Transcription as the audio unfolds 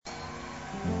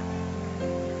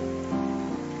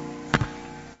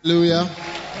Hallelujah.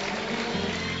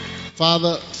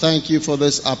 Father, thank you for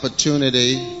this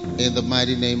opportunity in the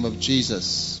mighty name of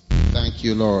Jesus. Thank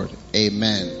you, Lord.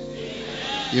 Amen.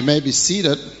 You may be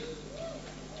seated.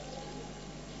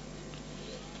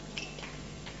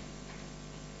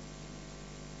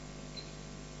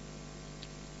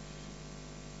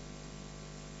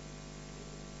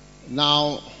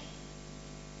 Now,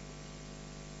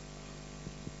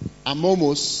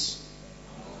 AMOMOS,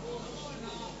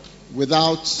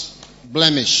 without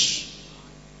blemish.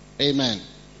 Amen.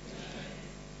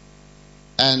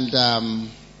 And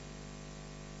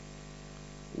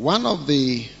one of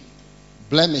the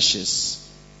blemishes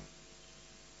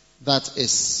that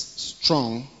is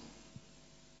strong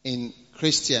in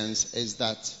Christians is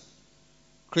that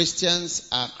Christians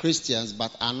are Christians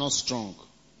but are not strong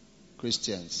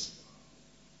Christians.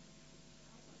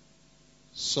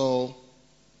 So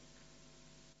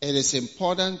it is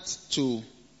important to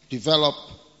develop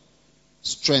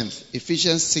strength.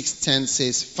 Ephesians 6:10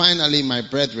 says, "Finally, my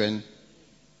brethren,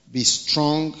 be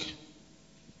strong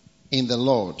in the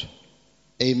Lord."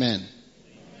 Amen.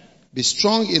 Be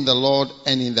strong in the Lord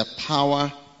and in the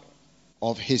power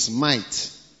of his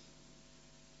might.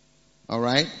 All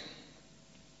right?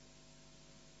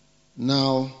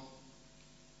 Now,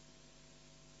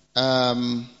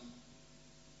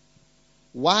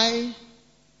 why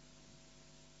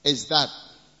is that?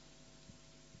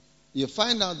 You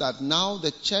find out that now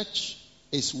the church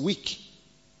is weak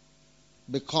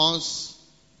because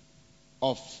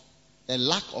of a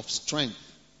lack of strength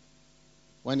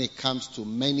when it comes to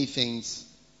many things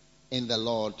in the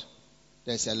Lord.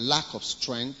 There's a lack of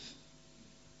strength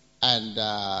and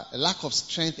a lack of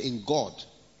strength in God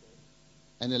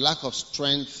and a lack of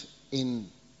strength in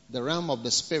the realm of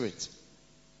the Spirit.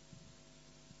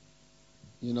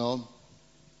 You know,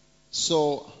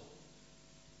 so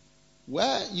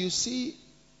where you see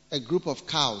a group of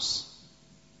cows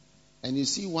and you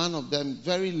see one of them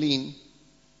very lean,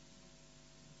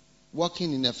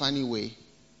 walking in a funny way,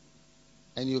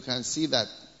 and you can see that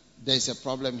there's a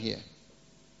problem here.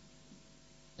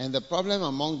 And the problem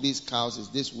among these cows is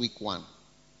this weak one.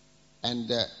 And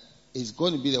it's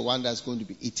going to be the one that's going to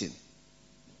be eaten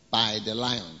by the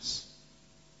lions.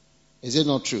 Is it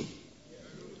not true?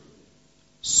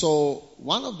 So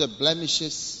one of the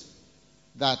blemishes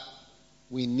that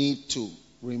we need to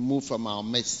remove from our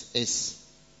midst is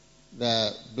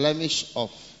the blemish of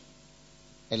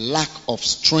a lack of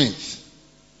strength.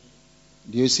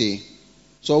 Do you see?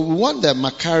 So we want the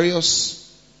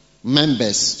Macarius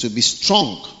members to be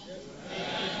strong.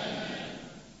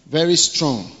 Very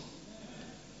strong.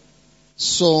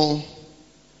 So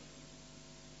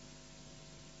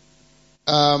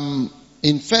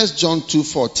in 1 John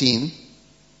 2:14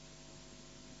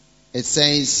 it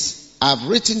says, "I've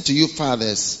written to you,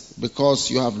 fathers, because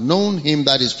you have known him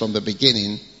that is from the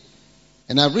beginning.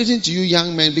 And I've written to you,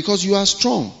 young men, because you are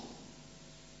strong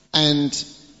and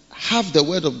have the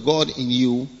word of God in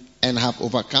you and have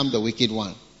overcome the wicked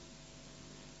one."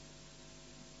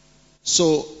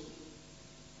 So,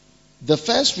 the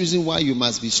first reason why you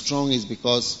must be strong is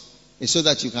because it's so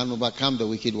that you can overcome the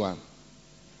wicked one.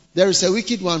 There is a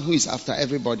wicked one who is after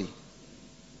everybody.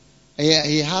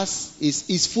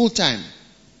 He's full time.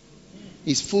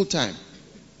 He's full time.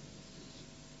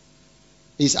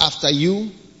 He's after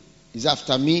you. He's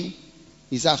after me.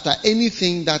 He's after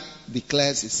anything that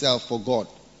declares itself for God.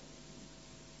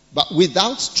 But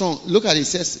without strong, look at it,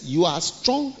 says, you are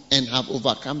strong and have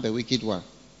overcome the wicked one.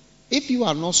 If you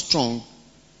are not strong,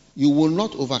 you will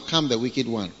not overcome the wicked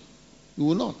one. You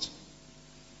will not.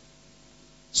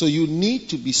 So you need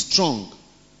to be strong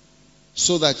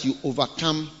so that you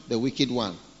overcome the wicked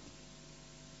one.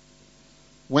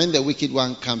 When the wicked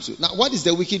one comes. Now, what is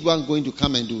the wicked one going to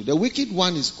come and do? The wicked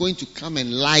one is going to come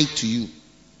and lie to you.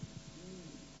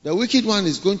 The wicked one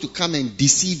is going to come and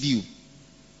deceive you.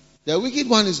 The wicked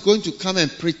one is going to come and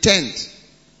pretend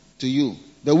to you.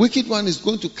 The wicked one is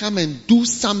going to come and do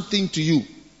something to you.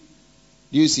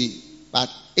 Do you see? But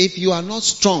if you are not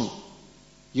strong,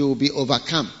 you will be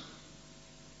overcome.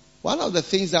 One of the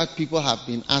things that people have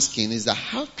been asking is that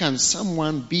how can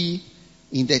someone be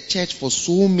in the church for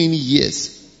so many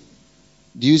years?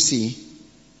 Do you see?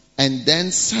 And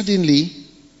then suddenly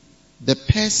the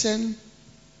person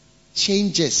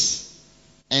changes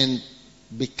and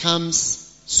becomes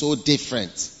so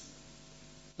different.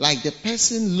 Like the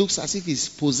person looks as if he's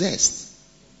possessed.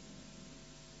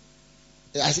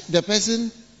 The person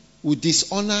would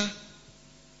dishonor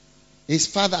his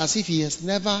father as if he has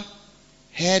never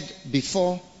heard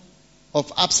before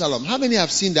of Absalom. How many have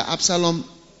seen the Absalom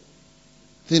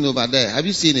thing over there? Have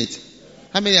you seen it?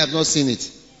 How many have not seen it?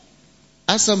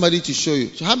 Ask somebody to show you.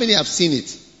 So how many have seen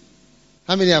it?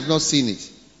 How many have not seen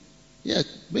it? Yeah,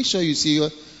 make sure you see.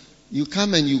 You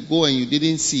come and you go and you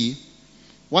didn't see.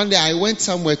 One day I went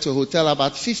somewhere to a hotel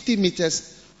about 50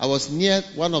 meters. I was near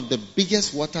one of the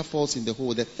biggest waterfalls in the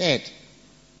whole, the third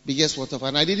biggest waterfall.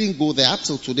 And I didn't go there. Up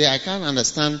till today, I can't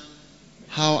understand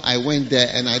how I went there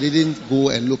and I didn't go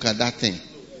and look at that thing.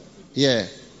 Yeah.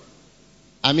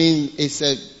 I mean, it's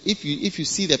if you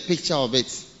see the picture of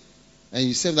it and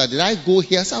you say that, did I go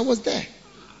here? So I was there.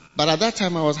 But at that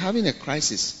time I was having a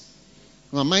crisis.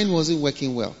 My mind wasn't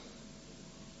working well.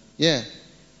 Yeah.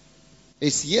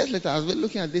 It's years later I was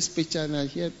looking at this picture and I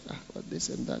heard what this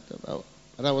and that about.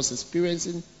 But I was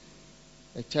experiencing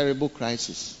a terrible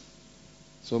crisis.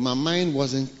 So my mind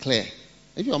wasn't clear.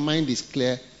 If your mind is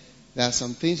clear, there are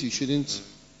some things you shouldn't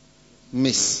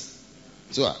miss.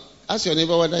 So ask your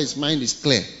neighbor whether his mind is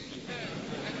clear.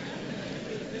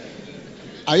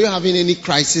 Are you having any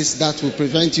crisis that will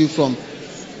prevent you from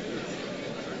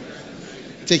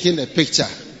taking a picture?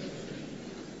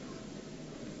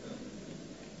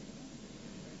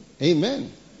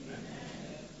 Amen.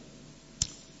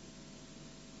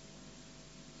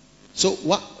 So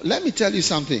let me tell you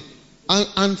something.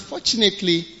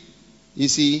 Unfortunately, you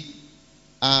see,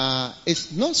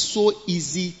 it's not so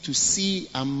easy to see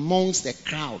amongst the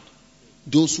crowd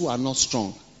those who are not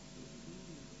strong.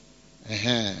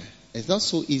 It's not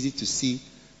so easy to see.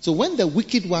 So when the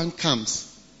wicked one comes,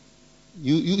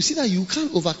 you see that you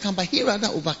can't overcome, but he rather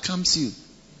overcomes you.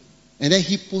 And then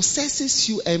he possesses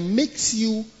you and makes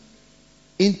you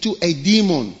into a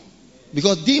demon.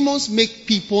 Because demons make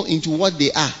people into what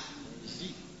they are.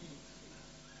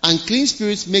 Unclean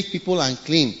spirits make people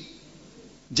unclean.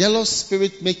 Jealous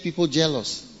spirits make people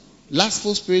jealous.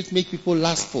 Lustful spirits make people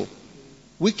lustful.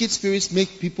 Wicked spirits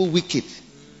make people wicked.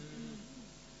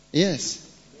 Yes.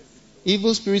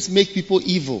 Evil spirits make people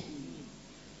evil.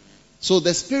 So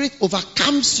the spirit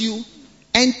overcomes you,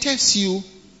 enters you,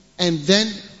 and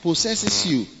then possesses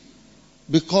you.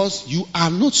 Because you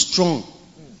are not strong.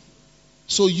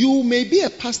 So you may be a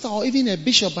pastor or even a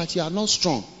bishop, but you are not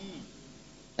strong.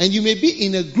 And you may be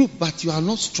in a group, but you are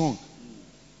not strong.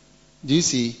 Do you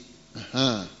see?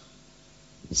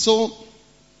 So,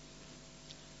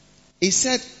 he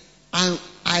said,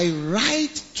 I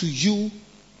write to you,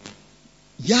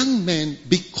 young men,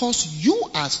 because you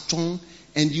are strong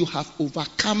and you have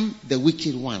overcome the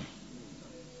wicked one.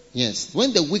 Yes.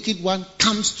 When the wicked one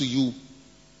comes to you,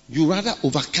 you rather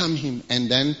overcome him and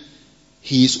then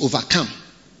he is overcome.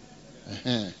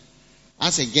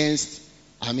 As against,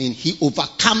 he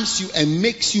overcomes you and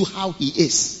makes you how he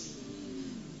is.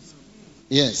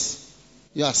 Yes.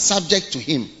 You are subject to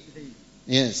him.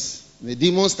 Yes. The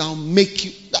demons now make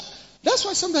you. That's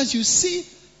why sometimes you see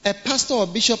a pastor or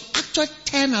bishop actually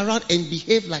turn around and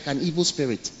behave like an evil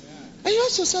spirit. And you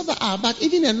ask yourself, but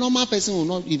even a normal person will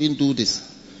not even do this.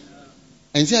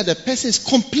 And see that the person is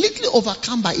completely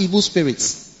overcome by evil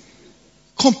spirits.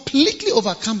 Completely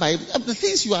overcome by the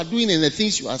things you are doing and the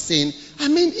things you are saying.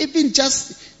 Even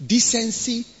just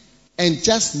decency and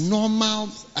just normal,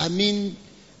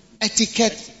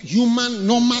 etiquette, human,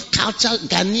 normal culture,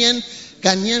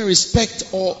 Ghanaian respect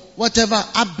or whatever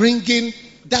upbringing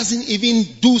doesn't even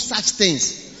do such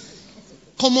things.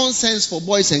 Common sense for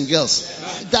boys and girls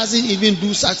doesn't even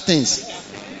do such things.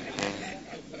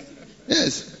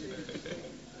 Yes.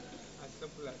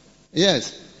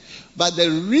 Yes. But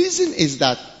the reason is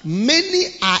that many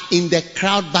are in the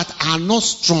crowd but are not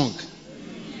strong.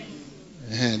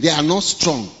 They are not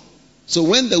strong. So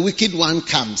when the wicked one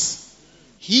comes,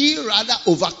 he rather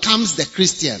overcomes the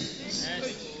Christian.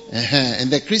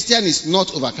 And the Christian is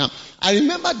not overcome. I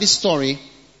remember this story.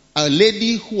 A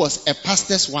lady who was a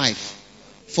pastor's wife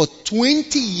for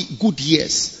 20 good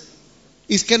years.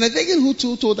 It's Kenneth Hagin who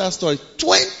told that story.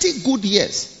 20 good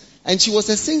years. And she was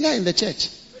a singer in the church.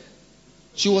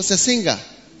 She was a singer.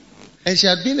 And she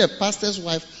had been a pastor's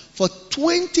wife for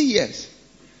 20 years.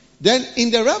 Then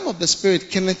in the realm of the spirit,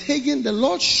 Kenneth Hagin, the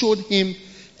Lord showed him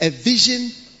a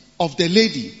vision of the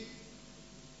lady.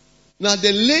 Now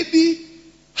the lady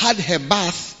had her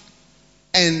bath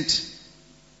and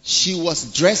she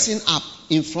was dressing up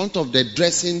in front of the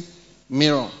dressing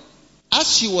mirror.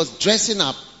 As she was dressing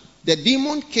up, the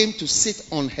demon came to sit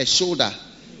on her shoulder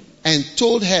and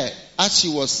told her, as she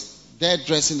was there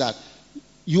dressing that,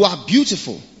 you are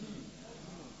beautiful.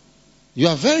 You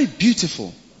are very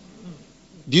beautiful.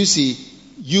 Do you see?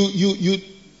 You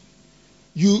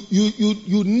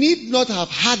need not have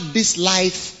had this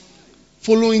life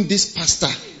following this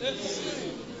pastor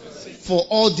for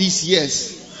all these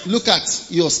years. Look at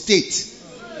your state.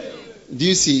 Do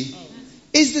you see?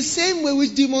 It's the same way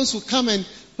which demons will come and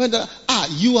whether,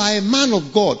 you are a man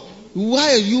of God.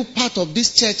 Why are you part of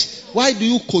this church? Why do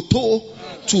you kowtow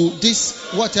to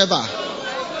this whatever?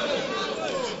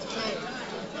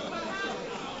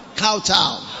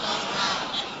 Kowtow.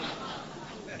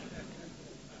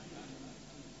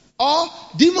 Or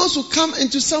demons will come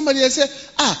into somebody and say,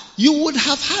 you would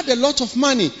have had a lot of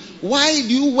money. Why do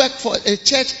you work for a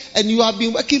church and you have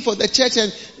been working for the church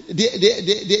and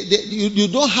you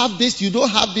don't have this, you don't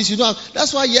have this, you don't have.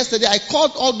 That's why yesterday I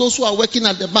called all those who are working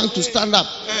at the bank to stand up.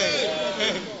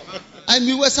 And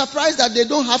we were surprised that they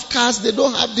don't have cars, they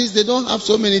don't have this, they don't have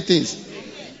so many things.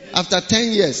 After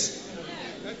 10 years.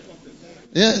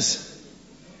 Yes.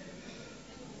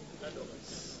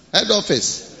 Head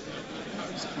office.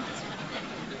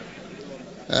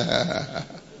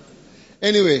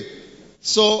 Anyway,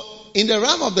 so in the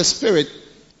realm of the spirit,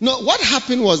 what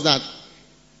happened was that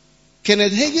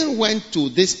Kenneth Hagin went to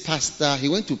this pastor, he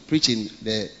went to preach in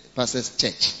the pastor's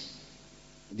church.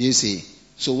 Do you see?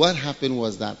 So what happened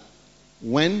was that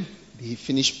when he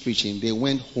finished preaching, they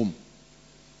went home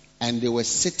and they were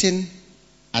sitting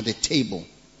at the table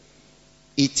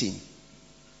eating.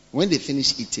 When they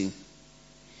finished eating,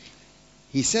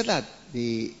 he said that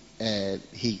they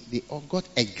all got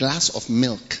a glass of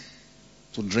milk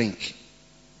to drink.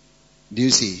 Do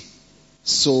you see?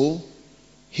 So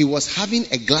he was having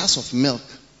a glass of milk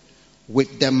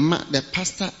with the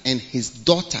pastor and his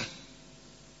daughter.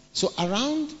 So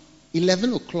around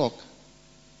 11 o'clock,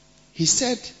 he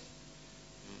said,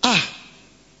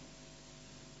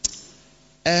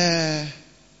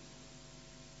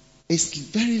 it's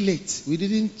very late. We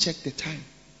didn't check the time.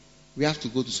 We have to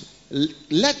go to school.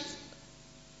 Let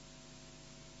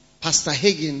Pastor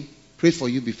Hagin pray for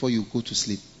you before you go to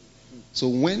sleep. So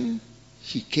when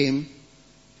he came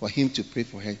for him to pray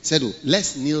for her, he said,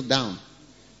 let's kneel down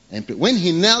and pray. When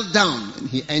he knelt down and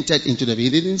he entered into he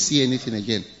didn't see anything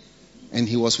again. And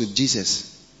he was with Jesus.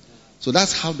 So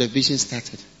that's how the vision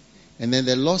started. And then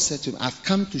the Lord said to him, I've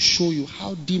come to show you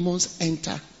how demons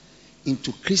enter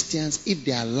into Christians if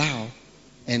they allow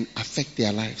and affect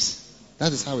their lives.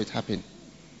 That is how it happened.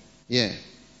 Yeah.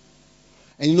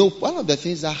 And one of the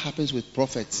things that happens with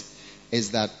prophets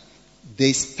is that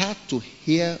they start to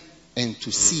hear and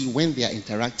to see when they are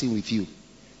interacting with you.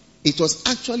 It was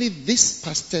actually this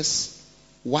pastor's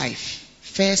wife,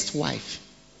 first wife,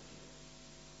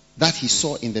 that he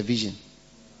saw in the vision.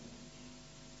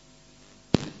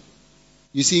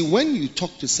 You see, when you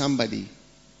talk to somebody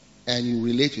and you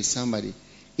relate with somebody,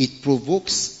 it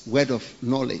provokes word of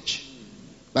knowledge.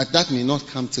 But that may not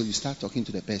come till you start talking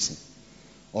to the person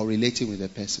or relating with the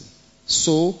person.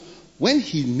 So, when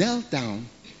he knelt down,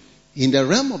 in the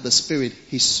realm of the spirit,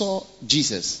 he saw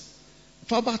Jesus.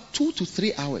 For about 2 to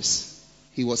 3 hours,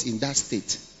 he was in that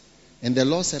state. And the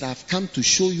Lord said, I've come to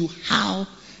show you how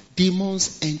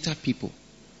demons enter people.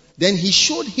 Then he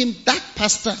showed him that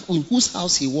pastor in whose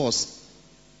house he was,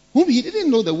 whom he didn't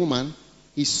know the woman.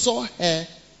 He saw her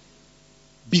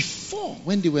before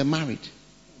when they were married.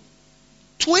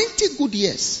 20 good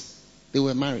years they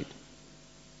were married.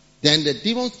 Then the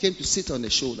demon came to sit on the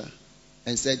shoulder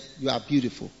and said, you are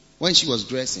beautiful. When she was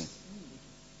dressing,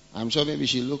 I'm sure maybe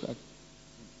she looked at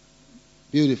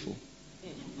beautiful.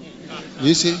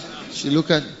 You see? She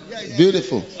looked at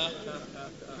beautiful.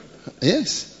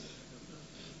 Yes.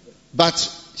 But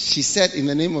she said, in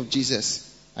the name of Jesus,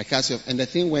 I cast you off. And the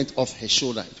thing went off her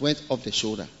shoulder. It went off the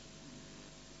shoulder.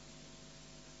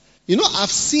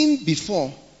 I've seen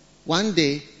before, one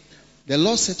day, the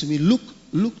Lord said to me, look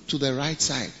to the right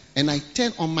side. And I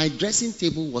turned, on my dressing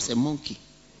table was a monkey.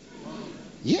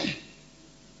 Yeah.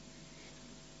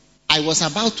 I was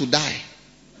about to die.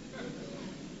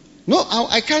 No,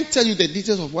 I can't tell you the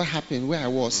details of what happened, where I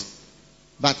was.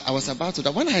 But I was about to die.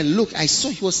 When I looked, I saw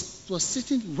he was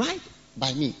sitting right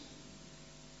by me.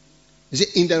 You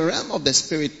see, in the realm of the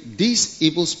spirit, these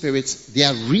evil spirits, they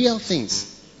are real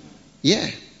things. Yeah.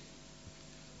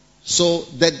 So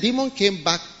the demon came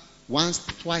back once,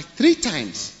 twice, 3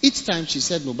 times. Each time she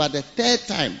said no, but the third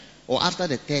time, or after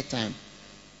the third time,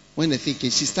 when the thing came,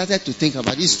 she started to think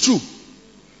about it. It's true.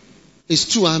 It's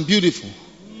true, I'm beautiful.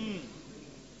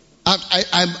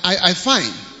 I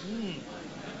find.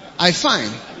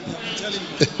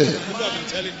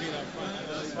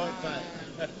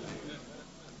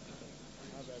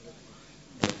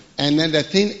 And then the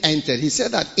thing entered. He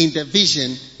said that in the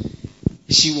vision,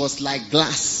 she was like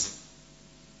glass.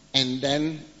 And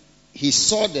then he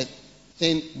saw the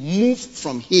thing move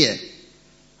from here.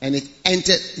 And it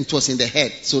entered, it was in the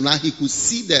head. So now he could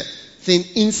see the thing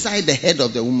inside the head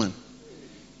of the woman.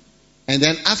 And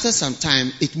then after some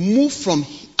time, it moved from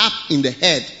up in the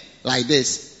head like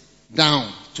this.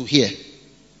 down to here.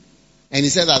 And he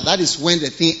said that is when the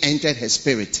thing entered her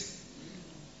spirit.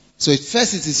 So at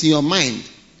first it is in your mind,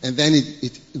 and then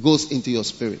it goes into your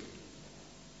spirit.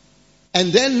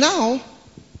 And then now,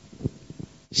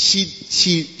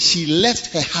 she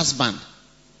left her husband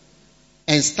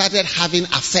and started having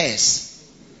affairs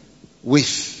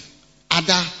with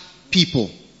other people.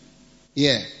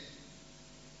 Yeah.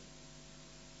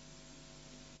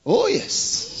 Oh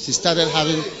yes. She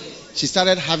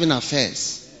started having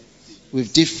affairs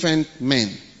with different men.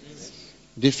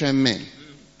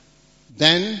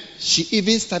 Then she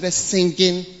even started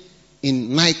singing in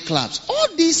nightclubs. All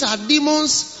these are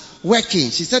demons working.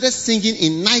 She started singing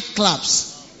in nightclubs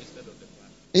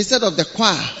instead of the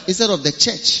choir, instead of the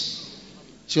church.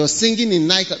 She was singing in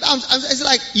nightclubs. It's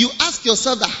like you ask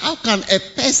yourself that how can a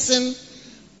person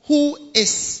who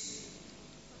is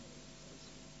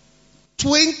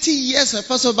 20 years a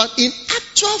person, but in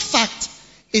actual fact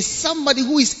is somebody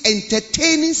who is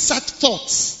entertaining such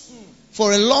thoughts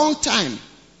for a long time.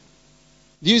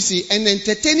 Do you see? And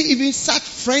entertaining even such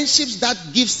friendships that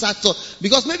give such thought.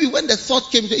 Because maybe when the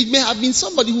thought came to it may have been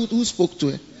somebody who spoke to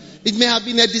her. It may have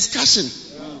been a discussion.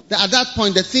 That at that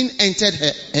point the thing entered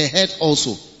her head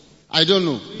also. I don't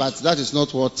know. But that is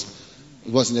not what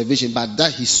was in the vision. But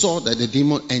that he saw that the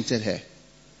demon entered her.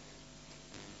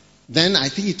 Then I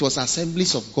think it was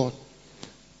Assemblies of God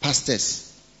pastors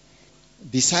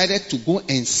decided to go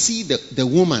and see the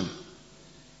woman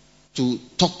to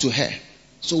talk to her.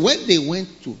 So when they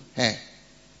went to her,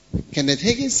 Kenneth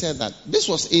Hagin said that this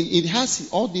was it has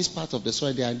all these parts of the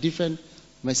story. There are different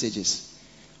messages.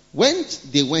 When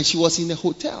they went, she was in a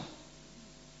hotel.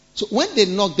 So when they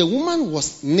knocked, the woman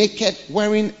was naked,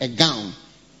 wearing a gown,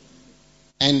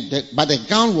 but the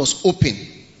gown was open.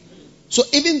 So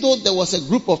even though there was a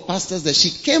group of pastors there, she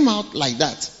came out like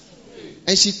that,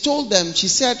 and she told them, she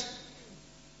said,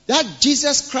 that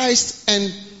Jesus Christ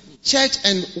and church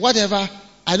and whatever,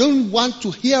 I don't want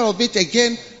to hear of it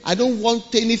again. I don't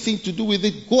want anything to do with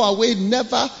it. Go away,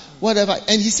 never, whatever.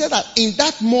 And he said that in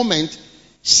that moment,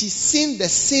 she sinned the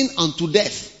sin unto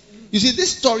death. You see,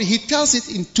 this story, he tells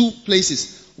it in two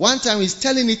places. One time he's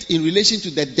telling it in relation to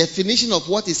the definition of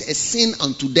what is a sin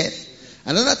unto death.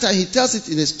 Another time he tells it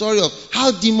in the story of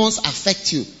how demons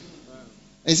affect you.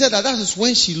 And he said that is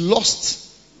when she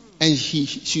lost and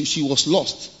she was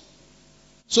lost.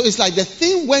 So it's like the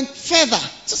thing went further.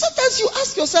 So sometimes you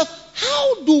ask yourself,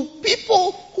 how do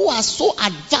people who are so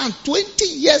advanced, 20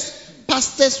 years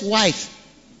pastor's wife,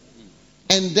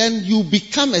 and then you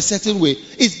become a certain way?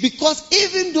 It's because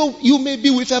even though you may be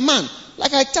with a man,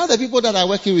 like I tell the people that are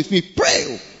working with me,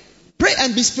 pray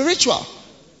and be spiritual,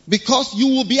 because you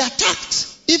will be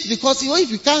attacked. If you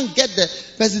can't get the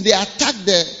person, they attack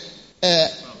the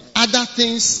other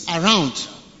things around.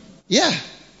 Yeah.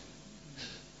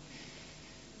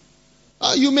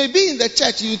 You may be in the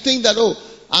church, you think that,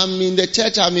 I'm in the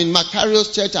church, I'm in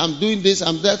Macarius church, I'm doing this,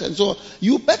 I'm that, and so on.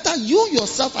 You better, you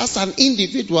yourself as an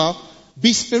individual,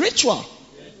 be spiritual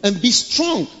and be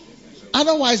strong.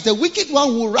 Otherwise, the wicked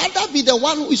one will rather be the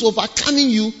one who is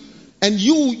overcoming you, and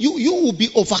you will be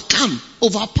overcome,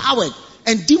 overpowered,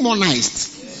 and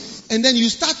demonized. And then you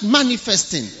start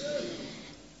manifesting.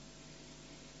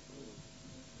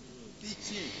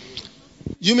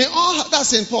 You may that's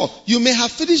St. Paul. You may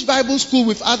have finished Bible school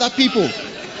with other people.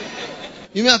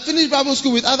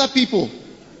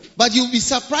 But you'll be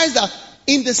surprised that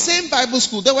in the same Bible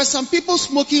school, there were some people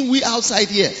smoking weed outside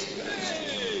here.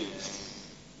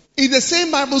 In the same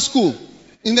Bible school,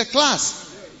 in the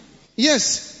class.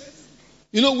 Yes.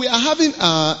 We are having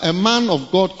a man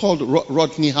of God called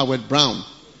Rodney Howard Brown.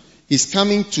 He's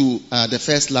coming to the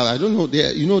first love. I don't know,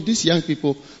 these young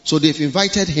people, so they've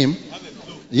invited him.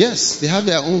 Yes, they have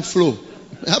their own flow.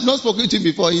 I have not spoken to him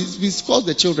before. He's called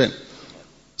the children.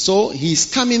 So he's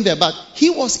coming there. But he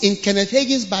was in Kenneth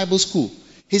Hagin's Bible school.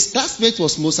 His classmate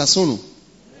was Mosasono.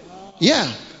 Yeah.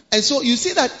 And so you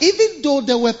see that even though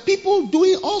there were people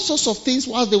doing all sorts of things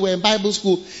while they were in Bible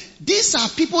school, these are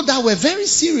people that were very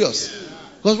serious.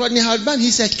 Because Rodney Howard,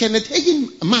 he's a Kenneth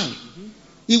Hagin man.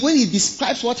 When he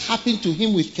describes what happened to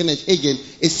him with Kenneth Hagin,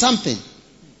 it's something.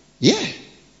 Yeah.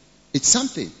 It's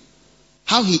something.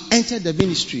 How he entered the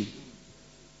ministry.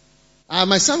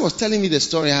 My son was telling me the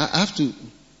story. I have to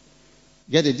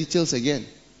get the details again.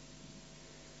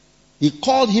 He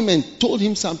called him and told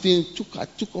him something.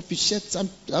 Took off his shirt,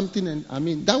 something,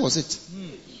 and that was it.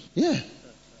 Yeah.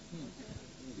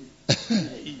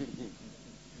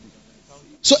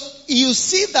 So you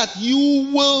see that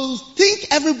you will think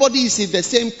everybody is in the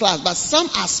same class, but some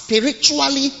are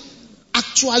spiritually,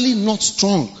 actually not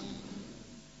strong.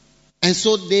 And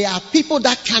so they are people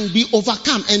that can be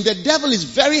overcome. And the devil is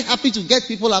very happy to get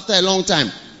people after a long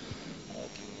time.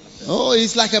 Oh,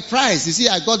 it's like a prize. You see,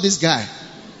 I got this guy.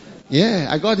 Yeah,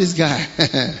 I got this guy.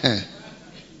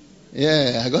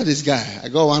 Yeah, I got this guy. I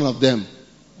got one of them.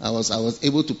 I was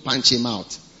able to punch him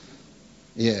out.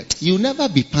 Yeah. You'll never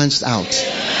be punched out.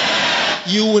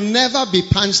 You will never be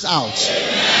punched out.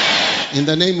 In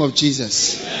the name of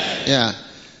Jesus. Yeah.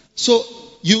 So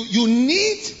you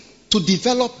need to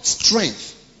develop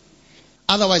strength.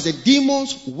 Otherwise the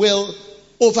demons will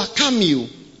overcome you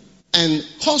and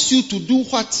cause you to do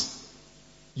what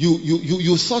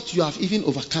you thought you have even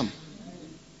overcome.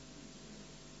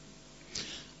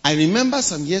 I remember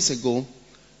some years ago,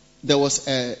 there was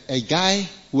a guy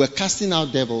who were casting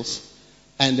out devils,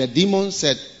 and the demon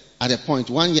said at a point,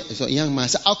 a young man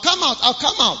said, I'll come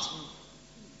out.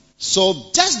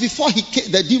 So just before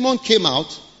the demon came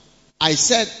out, I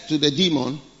said to the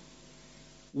demon,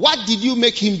 what did you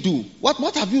make him do?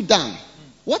 What have you done?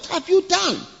 What have you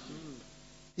done?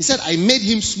 He said, I made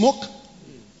him smoke.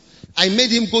 I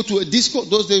made him go to a disco.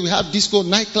 Those days we have disco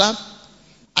nightclub.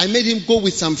 I made him go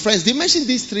with some friends. They mentioned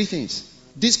these three things.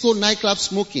 Disco, nightclub,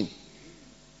 smoking.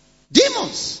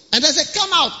 Demons. And they said,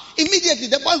 come out. Immediately,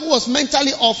 the boy who was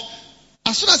mentally off,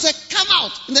 as soon as I said, come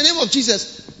out in the name of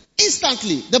Jesus,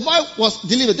 instantly, the boy was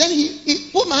delivered. Then he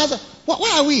put my hands up.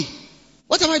 Where are we?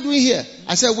 What am I doing here?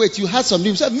 I said, wait, you had some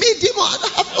demons. He said, me, demon? I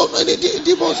don't have any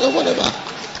demons or whatever.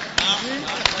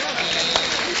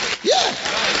 Yeah.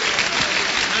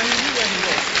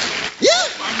 Yeah.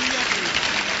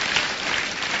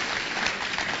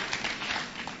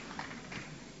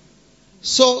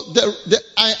 So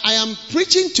I am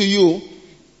preaching to you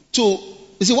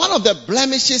you see, one of the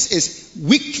blemishes is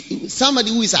weak.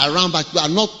 Somebody who is around but you are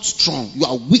not strong. You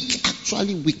are weak,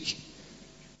 actually weak.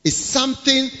 It's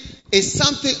something,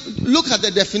 look at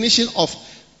the definition of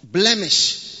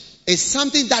blemish. It's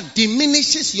something that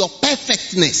diminishes your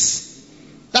perfectness.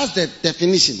 That's the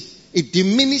definition. It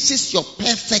diminishes your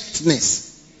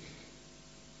perfectness.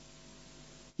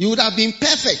 You would have been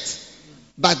perfect,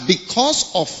 but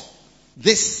because of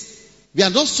this, we are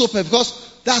not so perfect,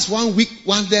 because that's one weak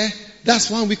one there,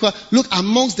 that's one weak one. Look,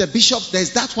 amongst the bishops,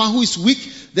 there's that one who is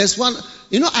weak. There's one,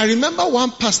 I remember one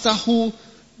pastor who,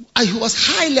 he was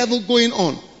high level going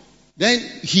on. Then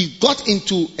he got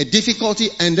into a difficulty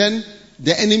and then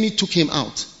the enemy took him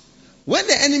out. When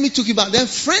the enemy took him out, then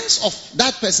friends of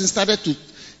that person started to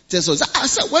tell us. I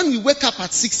said, when we wake up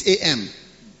at 6 a.m.,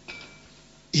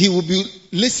 he will be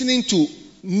listening to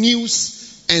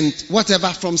news and whatever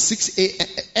from 6 a.m.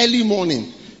 early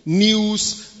morning.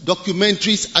 News,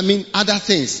 documentaries, other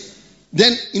things.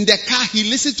 Then in the car, he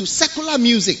listened to secular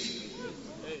music.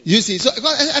 You see, so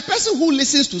a person who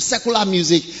listens to secular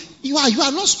music, you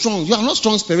are not strong. You are not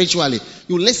strong spiritually.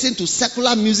 You listen to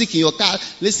secular music in your car,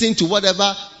 listening to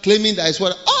whatever, claiming that is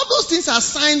what. All those things are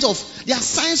signs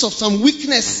of some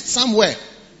weakness somewhere.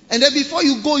 And then before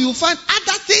you go, you find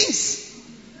other things.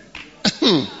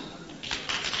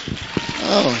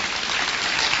 Oh.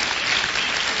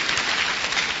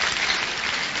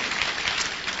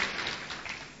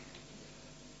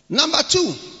 Number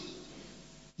 2,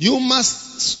 you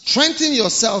must strengthen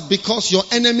yourself because your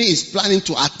enemy is planning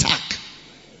to attack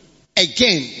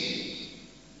again.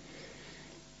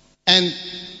 And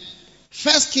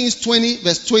 1 Kings 20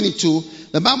 verse 22,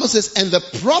 the Bible says, and the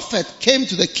prophet came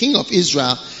to the king of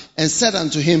Israel and said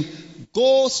unto him,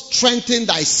 go strengthen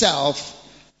thyself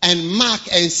and mark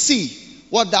and see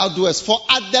what thou doest. For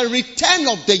at the return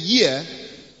of the year,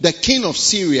 the king of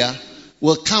Syria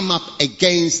will come up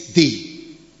against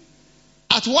thee.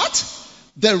 At what?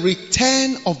 The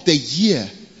return of the year,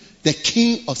 the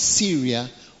king of Syria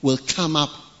will come up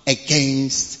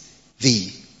against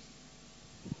thee.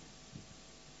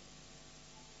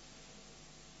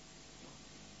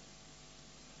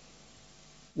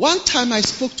 One time I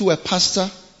spoke to a pastor,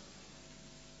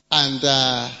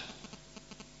 and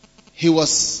he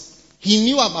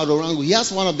knew about Orangu. He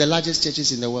has one of the largest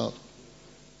churches in the world,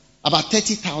 about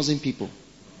 30,000 people.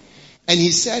 And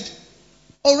he said,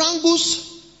 Orangus,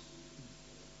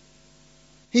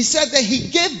 he said that he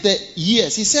gave the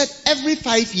years. He said every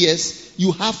 5 years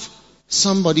you have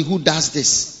somebody who does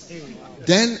this.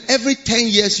 Then every 10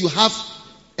 years you have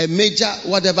a major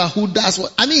whatever who does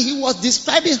what. He was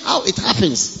describing how it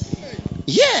happens.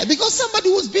 Yeah, because somebody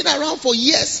who's been around for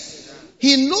years,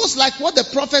 he knows like what the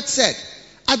prophet said.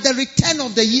 At the return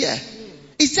of the year,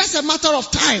 it's just a matter of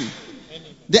time.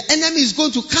 The enemy is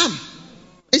going to come.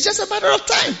 It's just a matter of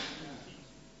time.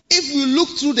 If we look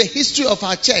through the history of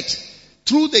our church,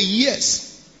 through the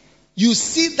years, you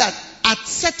see that at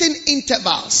certain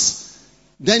intervals,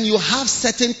 then you have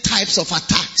certain types of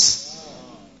attacks.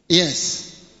 Yes.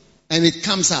 And it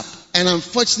comes up. And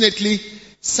unfortunately,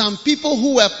 some people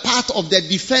who were part of the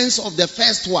defense of the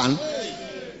first one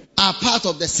are part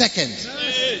of the second.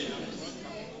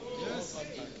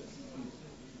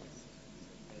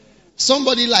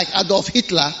 Somebody like Adolf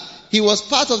Hitler, he was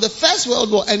part of the First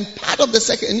World War and part of the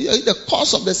second, the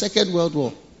cause of the Second World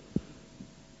War.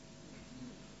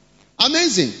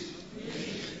 Amazing.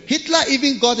 Hitler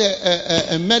even got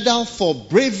a medal for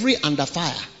bravery under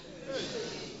fire.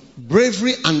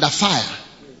 Bravery under fire.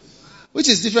 Which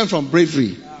is different from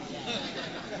bravery.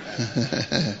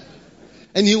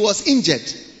 And he was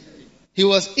injured. He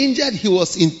was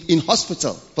in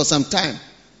hospital for some time.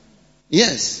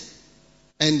 Yes.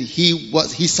 And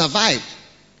he survived.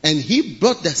 And he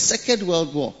brought the Second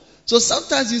World War. So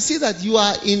sometimes you see that you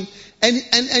are in,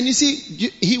 and you see,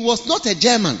 he was not a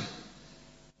German.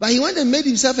 But he went and made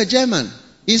himself a German.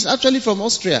 He's actually from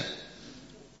Austria.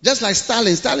 Just like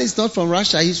Stalin. Stalin is not from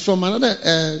Russia. He's from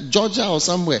another, Georgia or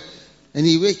somewhere. And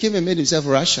he came and made himself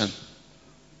Russian.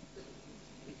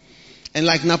 And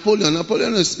like Napoleon.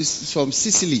 Napoleon is from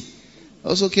Sicily.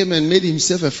 Also came and made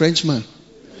himself a Frenchman.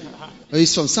 But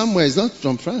he's from somewhere. He's not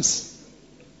from France.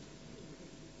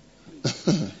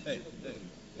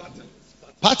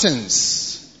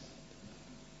 Patterns.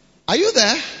 Are you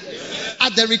there? Yes.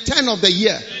 At the return of the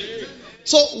year.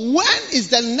 So when is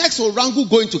the next Orangu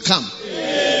going to come?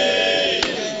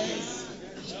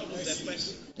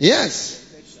 Yes.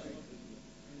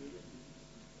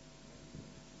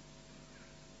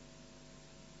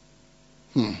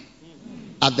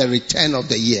 At the return of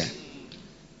the year.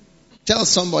 Tell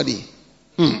somebody.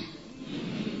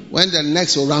 When the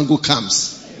next Orangu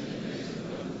comes.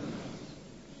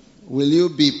 Will you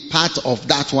be part of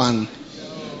that one?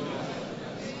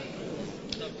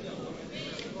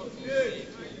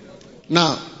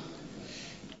 Now,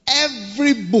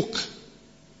 every book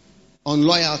on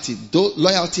loyalty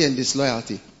and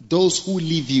disloyalty, those who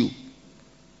leave you,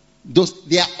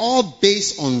 they are all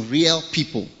based on real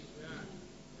people.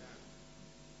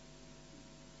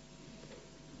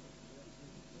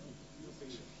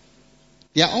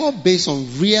 They are all based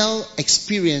on real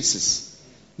experiences.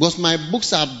 Because my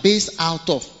books are based out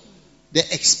of the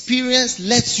experience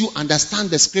lets you understand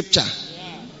the scripture.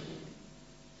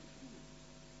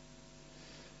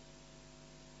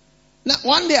 Now,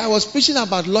 one day I was preaching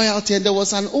about loyalty and there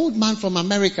was an old man from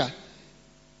America.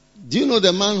 Do you know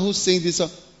the man who sings this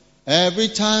song? Every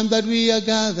time that we are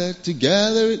gathered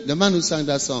together. The man who sang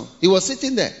that song. He was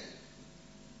sitting there.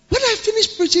 When I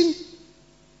finished preaching,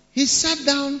 he sat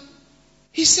down.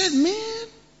 He said, man,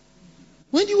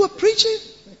 when you were preaching,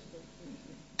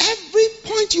 every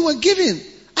point you were giving,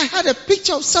 I had a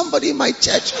picture of somebody in my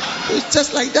church. It was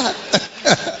just like that.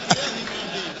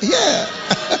 Yeah.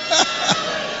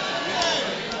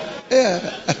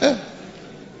 Yeah.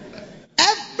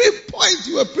 Every point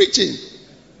you were preaching.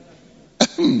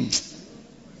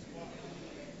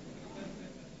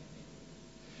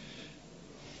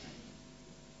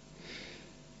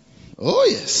 Oh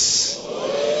yes.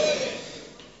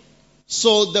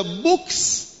 So the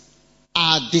books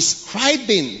are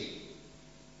describing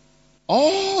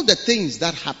all the things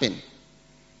that happen.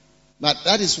 But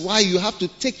that is why you have to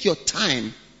take your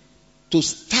time to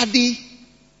study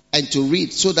and to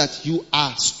read so that you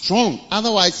are strong.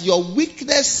 Otherwise, your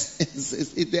weakness,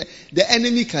 the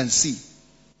enemy can see.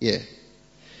 Yeah.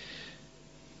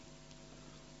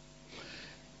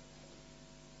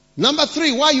 Number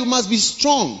 3, why you must be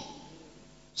strong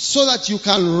so that you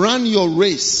can run your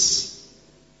race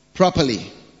properly.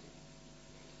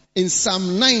 In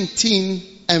Psalm 19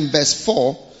 and verse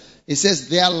 4, it says,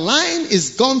 their line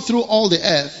is gone through all the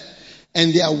earth,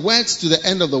 and their words to the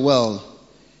end of the world.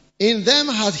 In them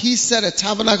hath he set a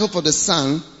tabernacle for the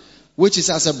sun, which is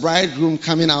as a bridegroom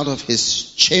coming out of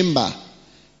his chamber,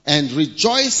 and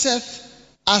rejoiceth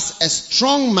as a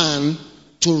strong man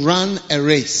to run a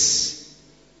race.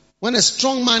 When a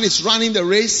strong man is running the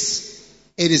race,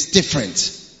 it is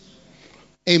different.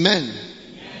 Amen.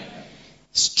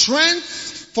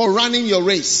 Strength for running your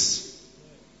race.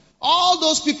 All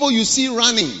those people you see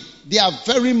running, they are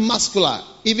very muscular.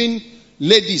 Even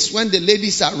ladies, when the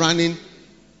ladies are running,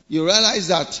 you realize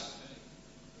that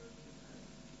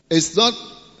it's not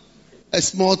a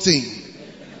small thing.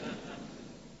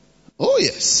 Oh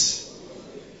yes.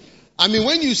 I mean,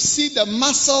 when you see the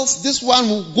muscles, this one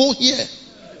will go here.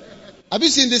 Have you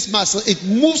seen this muscle? It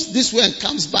moves this way and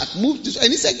comes back. Moves this way,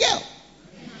 and it's a girl.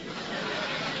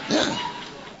 Yeah.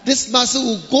 This muscle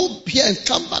will go here and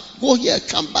come back, go here and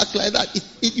come back like that.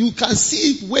 You can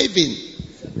see it waving.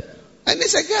 And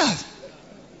it's a girl.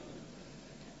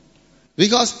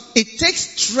 Because it takes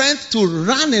strength to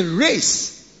run a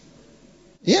race.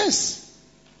 Yes.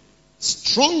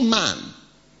 Strong man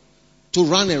to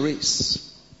run a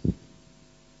race.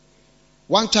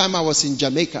 One time I was in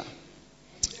Jamaica.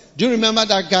 Do you remember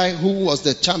that guy who was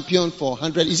the champion for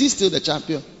 100? Is he still the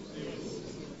champion?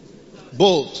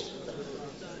 Bolt.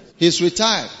 He's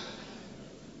retired.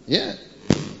 Yeah.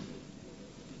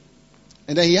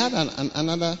 And then he had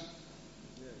another.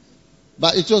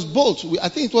 But it was Bolt. I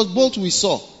think it was Bolt we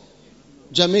saw.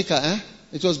 Jamaica,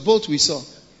 It was Bolt we saw.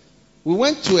 We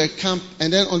went to a camp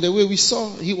and then on the way we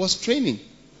saw he was training.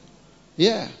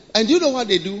 Yeah. And do you know what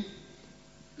they do?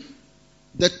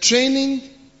 The training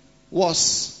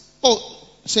was... Oh,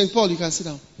 St. Paul, you can sit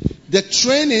down. The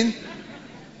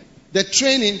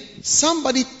training,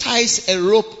 somebody ties a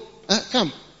rope.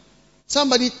 Come.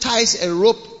 Somebody ties a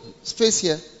rope, space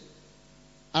here,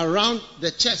 around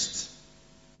the chest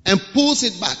and pulls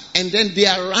it back. And then they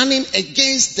are running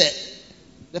against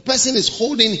the person is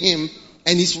holding him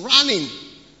and he's running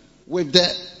with the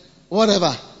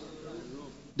whatever,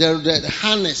 the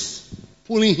harness,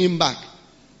 pulling him back.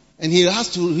 And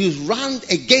he's run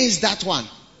against that one.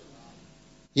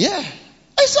 Yeah.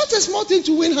 It's not a small thing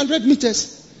to win 100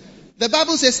 meters. The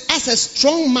Bible says, as a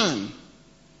strong man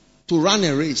to run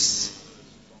a race.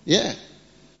 Yeah.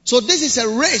 So this is a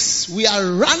race. We are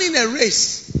running a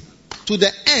race to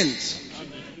the end.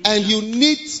 And you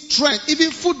need strength.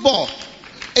 Even football.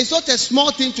 It's not a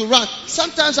small thing to run.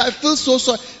 Sometimes I feel so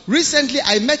sorry. Recently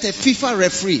I met a FIFA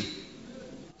referee.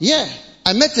 Yeah.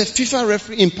 I met a FIFA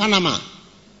referee in Panama.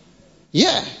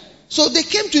 Yeah. So they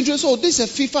came to introduce, this is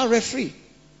a FIFA referee.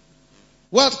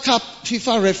 World Cup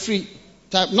FIFA referee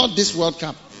type, not this World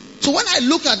Cup. So when I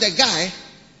look at the guy,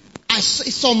 I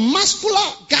saw muscular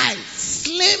guy,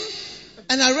 slim,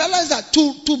 and I realized that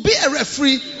to be a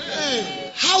referee,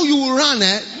 how you run,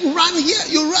 you run here,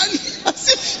 you run here,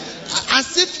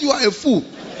 as if you are a fool.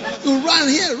 You run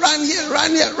here, run here,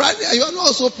 run here, run here. You are not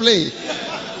also playing.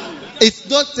 It's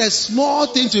not a small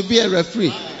thing to be a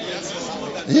referee.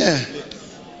 Yeah.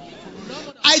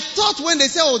 I thought when they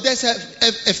say, there's a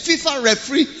FIFA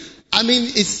referee, I mean,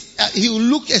 he will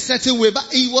look a certain way, but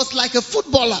he was like a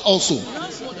footballer also.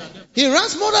 He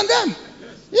runs more than them.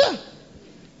 Yeah.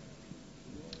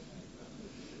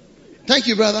 Thank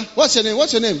you, brother. What's your name?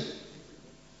 What's your name?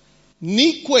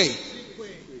 Nikwe.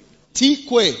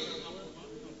 Tikwe.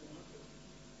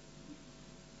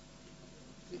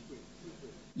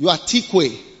 You are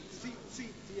Tikwe.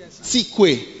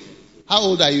 Tikwe. How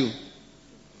old are you?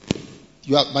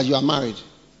 But you are married.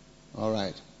 All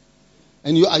right.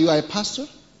 And are you a pastor?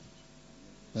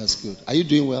 That's good. Are you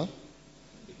doing well?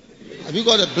 Have you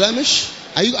got a blemish?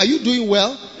 Are you doing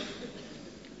well?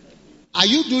 Are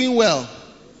you doing well?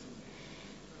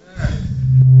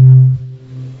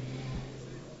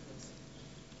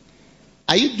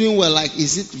 Are you doing well? Like,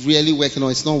 is it really working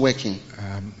or it's not working?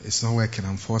 It's not working.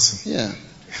 I'm forcing. Yeah.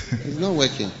 It's not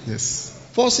working. Yes.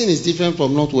 Forcing is different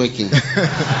from not working.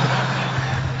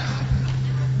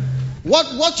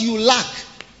 What you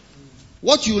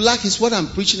lack is what I'm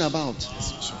preaching about.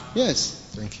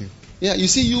 Yes. Thank you. Yeah, you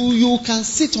see, you can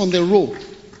sit on the rope,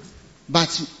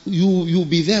 but you'll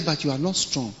be there, but you are not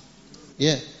strong.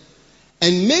 Yeah.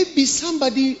 And maybe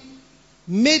somebody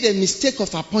made a mistake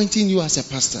of appointing you as a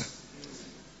pastor.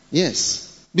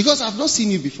 Yes. Because I've not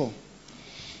seen you before.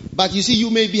 But you see,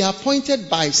 you may be appointed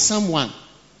by someone.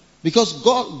 Because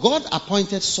God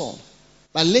appointed Saul.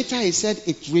 But later he said,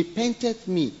 it repented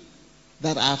me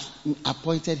that I've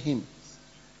appointed him.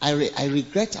 I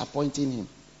regret appointing him.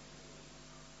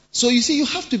 So you see, you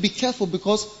have to be careful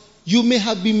because you may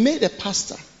have been made a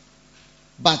pastor.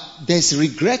 But there's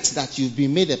regret that you've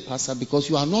been made a pastor because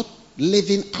you are not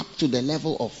living up to the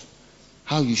level of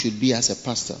how you should be as a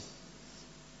pastor.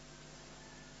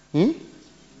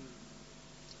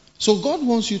 So God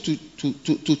wants you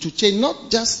to change, not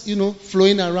just,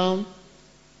 flowing around,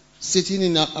 sitting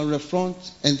in a restaurant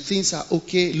and things are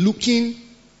okay, looking,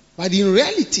 but in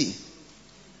reality,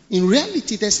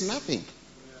 there's nothing.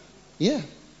 Yeah.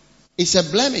 It's a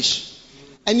blemish.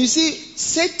 And you see,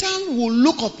 Satan will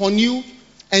look upon you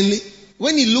and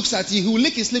when he looks at you, he will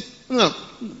lick his lip. No.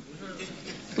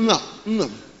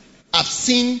 I've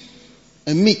seen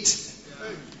a meat.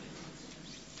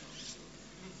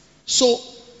 So,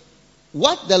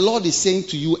 what the Lord is saying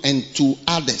to you and to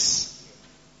others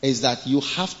is that you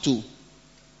have to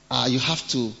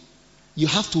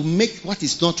make what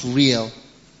is not real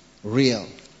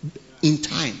in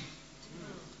time.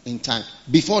 In time.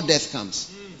 Before death comes.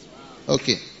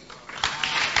 Okay.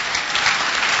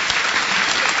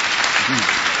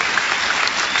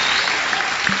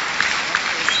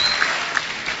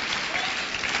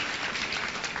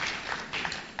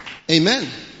 Amen.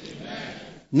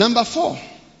 Number 4.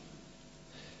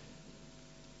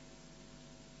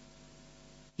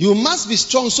 You must be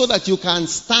strong so that you can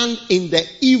stand in the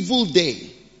evil day.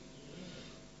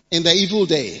 In the evil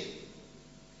day.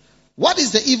 What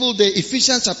is the evil day?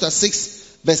 Ephesians chapter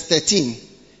 6 verse 13.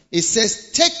 It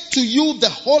says, take to you the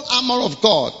whole armor of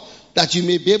God, that you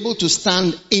may be able to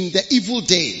stand in the evil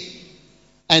day,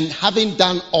 and having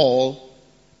done all,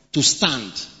 to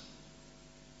stand.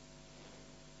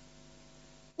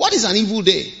 What is an evil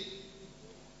day?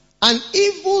 An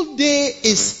evil day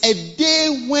is a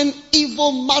day when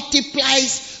evil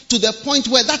multiplies to the point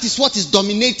where that is what is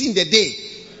dominating the day.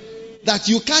 That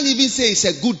you can't even say it's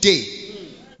a good day.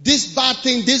 This bad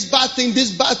thing, this bad thing, this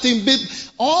bad thing.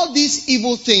 All these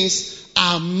evil things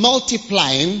are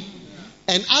multiplying.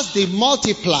 And as they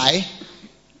multiply,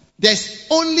 there's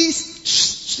only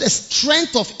the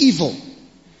strength of evil.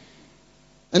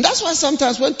 And that's why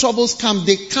sometimes when troubles come,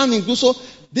 they come in groups. So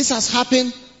this has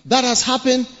happened, that has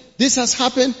happened, this has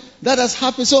happened, that has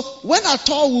happened. So when at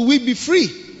all will we be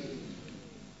free?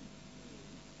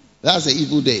 That's the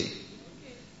evil day.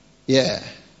 Yeah.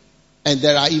 And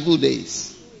there are evil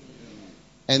days.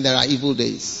 And there are evil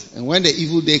days. And when the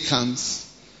evil day comes,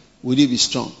 will you be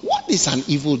strong? What is an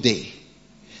evil day?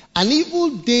 An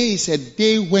evil day is a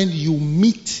day when you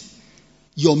meet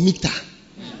your meter.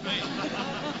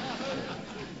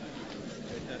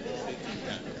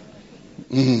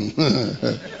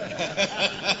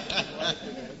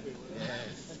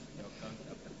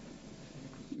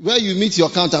 Where you meet your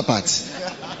counterpart.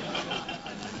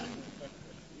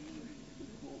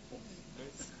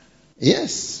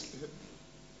 Yes.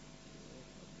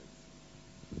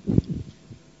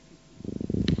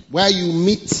 Where you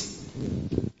meet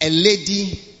a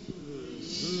lady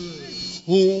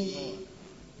who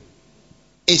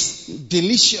is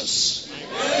delicious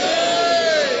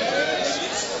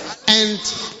and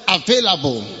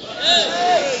available.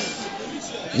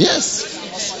 Yes.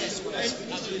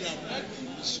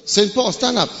 St. Paul,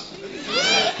 stand up.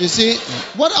 You see,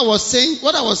 what I was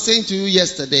saying to you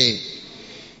yesterday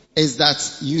is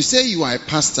that you say you are a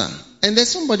pastor, and there's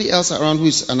somebody else around who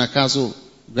is Anagkazo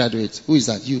graduate. Who is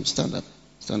that? You stand up.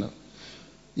 Stand up.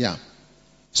 Yeah.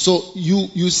 So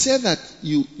you say that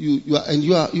you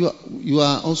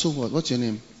are also what? What's your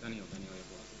name?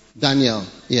 Daniel.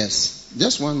 Yes.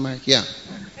 Just one mic. Yeah.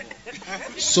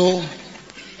 So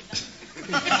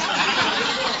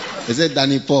is it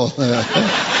Danny Paul?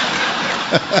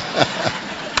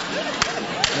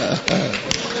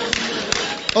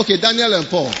 Okay, Daniel and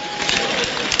Paul.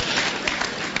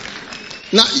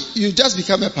 Now you just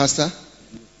become a pastor.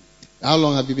 How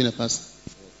long have you been a pastor?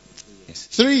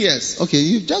 3 years. Okay,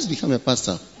 you've just become a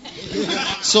pastor.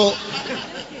 So,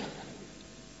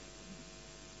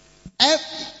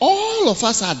 all of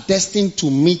us are destined to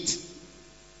meet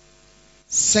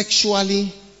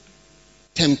sexually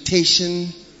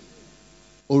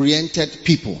temptation-oriented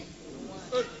people.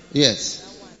 Yes.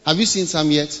 Have you seen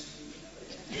some yet?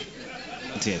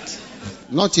 Not yet.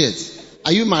 Not yet.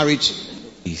 Are you married?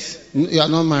 Yes. You are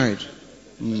not married.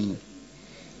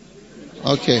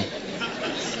 Okay.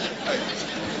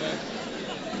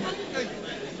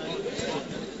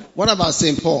 What about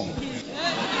St. Paul?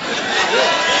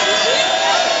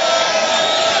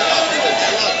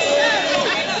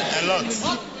 A lot.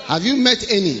 Have you met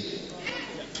any?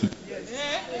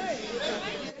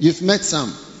 You've met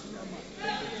some.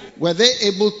 Were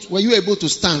you able to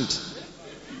stand?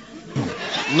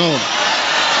 No.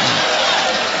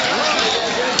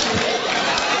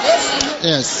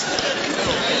 Yes.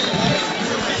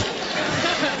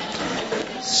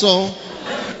 So,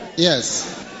 yes.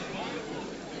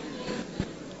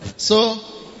 So,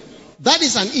 that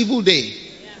is an evil day.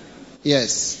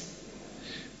 Yes.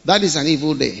 That is an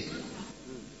evil day.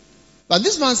 But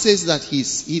this man says that he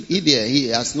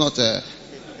has not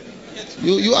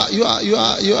you are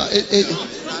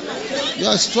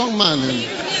a strong man.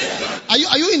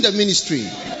 Are you in the ministry?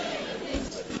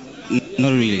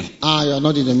 Not really. You are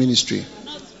not in the ministry.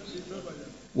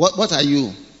 What are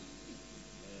you?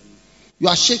 You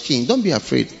are shaking. Don't be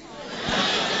afraid.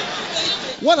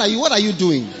 What are you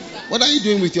doing? What are you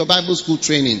doing with your Bible school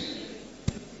training?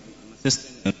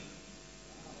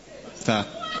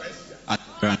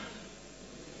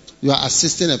 You are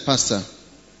assisting a pastor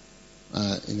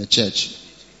in a church.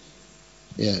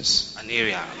 Yes. An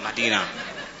area, Medina.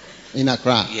 In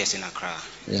Accra. Yes, in Accra.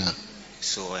 Yeah.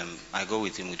 So I go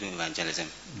with him. We do evangelism.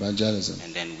 Evangelism.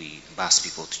 And then we bus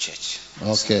people to church.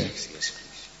 Okay. So, yes.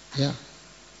 Yeah.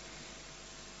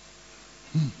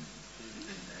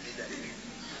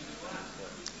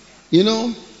 You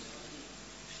know,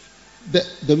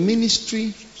 the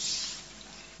ministry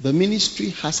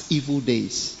has evil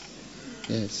days.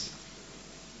 Yes.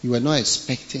 You were not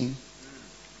expecting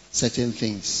certain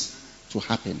things to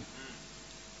happen,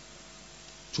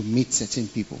 to meet certain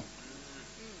people.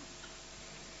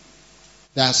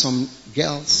 There are some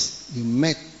girls, you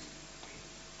met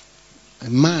a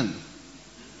man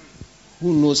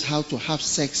who knows how to have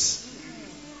sex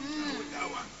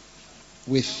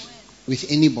with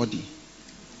anybody.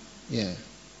 Yeah.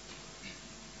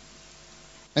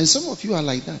 And some of you are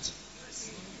like that.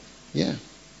 Yeah.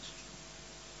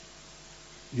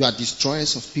 You are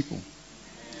destroyers of people.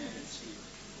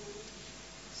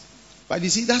 But you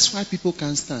see, that's why people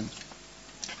can't stand.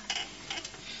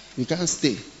 You can't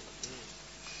stay.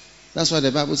 That's why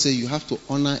the Bible says you have to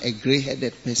honor a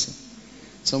gray-headed person.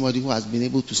 Somebody who has been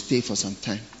able to stay for some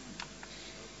time.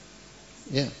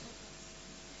 Yeah.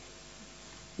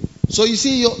 So you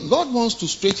see, God wants to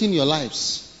straighten your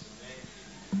lives.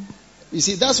 You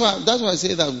see, that's why I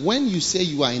say that when you say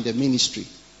you are in the ministry,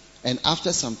 and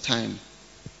after some time,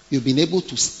 you've been able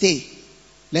to stay,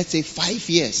 let's say 5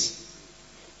 years.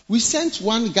 We sent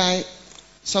one guy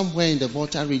somewhere in the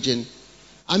Volta region.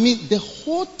 I mean, the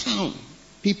whole town,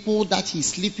 people that he's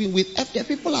sleeping with, the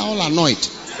people are all annoyed.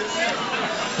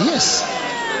 Yes.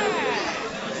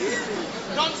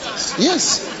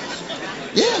 Yes.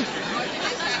 Yeah.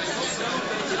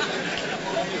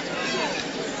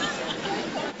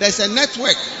 There's a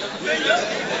network.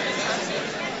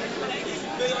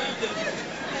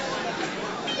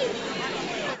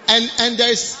 And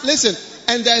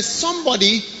there's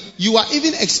somebody, you are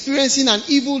even experiencing an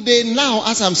evil day now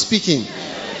as I'm speaking.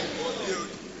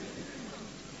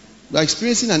 You are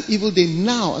experiencing an evil day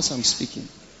now as I'm speaking.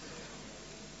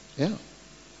 Yeah.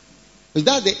 Is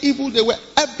that the evil day where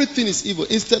everything is evil?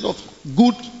 Instead of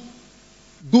good,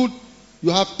 you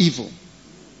have evil.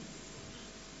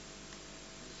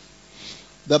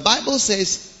 The Bible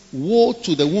says, woe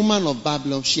to the woman of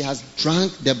Babylon, she has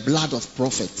drunk the blood of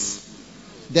prophets.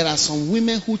 There are some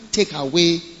women who take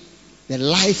away the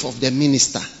life of the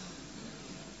minister.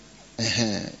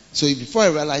 So before I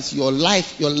realize your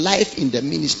life in the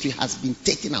ministry has been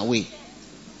taken away.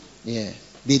 Yeah.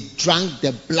 They drank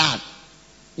the blood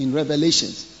in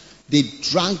Revelations. They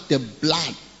drank the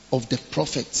blood of the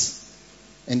prophets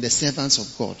and the servants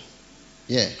of God.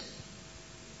 Yeah.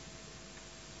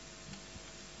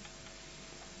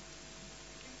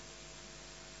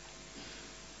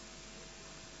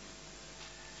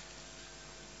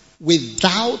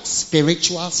 Without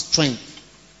spiritual strength,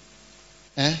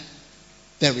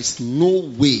 there is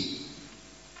no way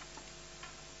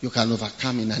you can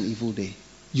overcome in an evil day.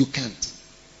 You can't.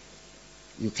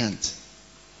 You can't.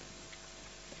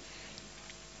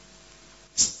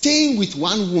 Staying with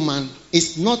one woman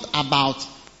is not about,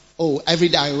 every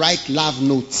day I write love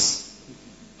notes.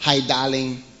 Hi,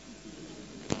 darling.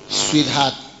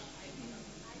 Sweetheart.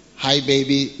 Hi,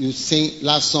 baby. You sing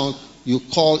love song. You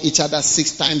call each other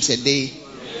 6 times a day.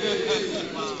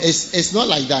 It's not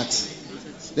like that.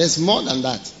 There's more than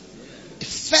that.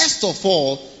 First of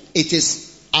all, it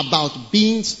is about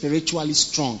being spiritually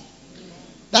strong.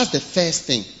 That's the first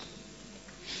thing.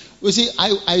 You see,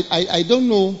 I don't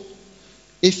know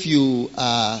if you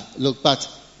look, but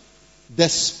the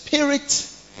Spirit,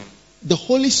 the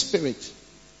Holy Spirit,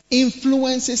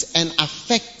 influences and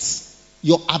affects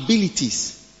your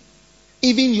abilities.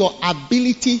 Even your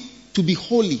ability to be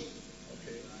holy.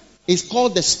 It's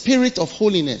called the Spirit of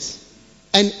holiness.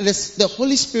 And the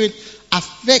Holy Spirit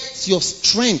affects your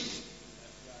strength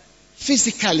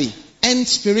physically and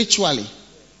spiritually.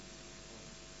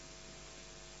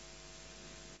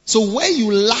 So where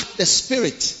you lack the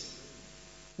Spirit,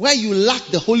 where you lack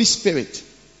the Holy Spirit,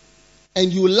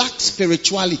 and you lack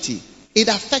spirituality, it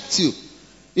affects you.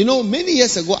 You know, many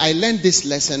years ago I learned this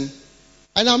lesson.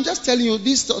 And I'm just telling you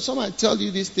this. Some I tell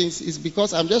you these things is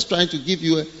because I'm just trying to give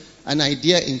you an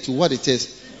idea into what it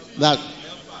is. That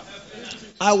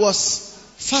I was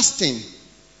fasting,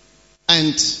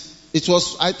 and it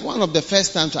was one of the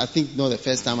first times, I think not the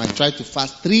first time, I tried to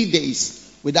fast 3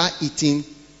 days without eating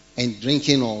and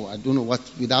drinking, or I don't know what,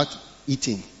 without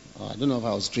eating. Or I don't know if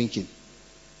I was drinking.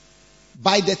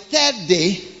 By the 3rd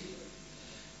day,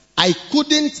 I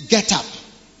couldn't get up.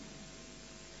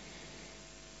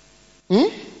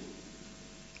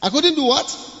 I couldn't do what?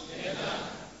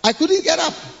 I couldn't get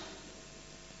up.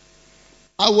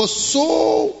 I was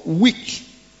so weak.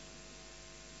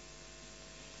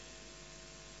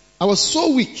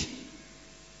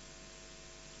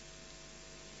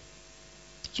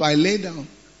 So I lay down.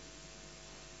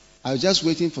 I was just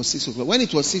waiting for 6 o'clock. When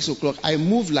it was 6 o'clock, I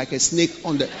moved like a snake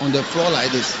on the floor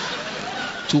like this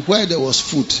to where there was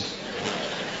food.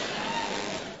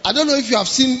 I don't know if you have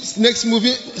seen snakes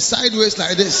moving sideways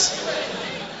like this.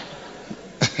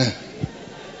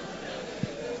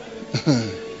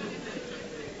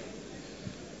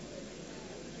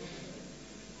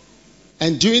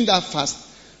 And during that fast,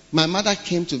 my mother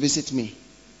came to visit me.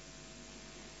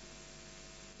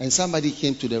 And somebody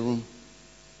came to the room.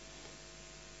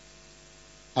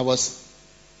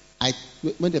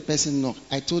 When the person knocked,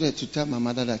 I told her to tell my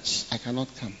mother that I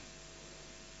cannot come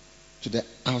to the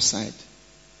outside.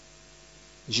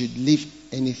 She should leave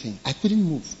anything. I couldn't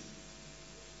move.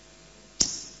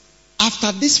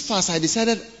 After this fast, I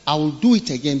decided I will do it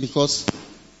again because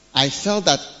I felt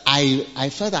that I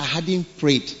hadn't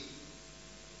prayed.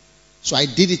 So I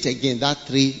did it again, that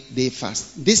 3-day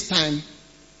fast. This time,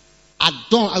 at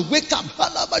dawn, I wake up.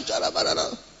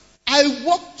 I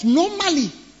walked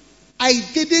normally. I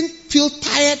didn't feel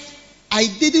tired. I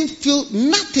didn't feel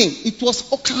nothing. It was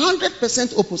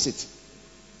 100% opposite.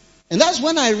 And that's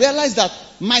when I realized that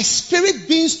my spirit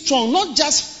being strong, not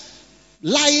just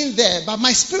lying there, but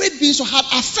my spirit being strong had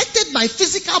affected my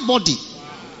physical body.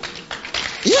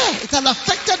 Yeah, it had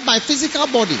affected my physical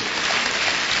body.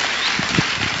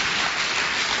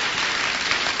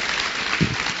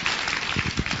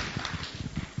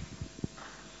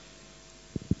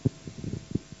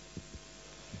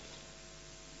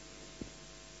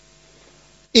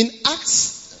 In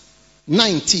Acts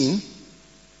 19,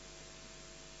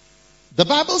 the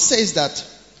Bible says that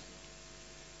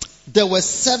there were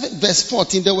verse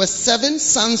 14, there were 7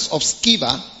 sons of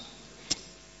Sceva,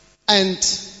 and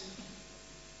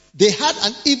they had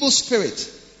an evil spirit.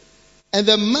 And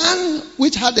the man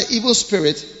which had the evil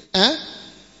spirit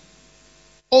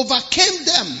overcame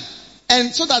them,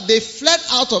 and so that they fled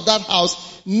out of that house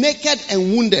naked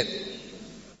and wounded.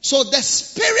 So the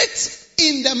spirit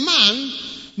in the man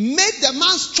made the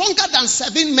man stronger than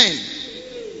 7 men.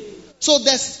 So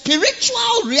the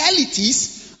spiritual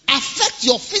realities affect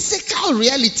your physical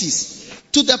realities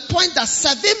to the point that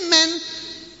 7 men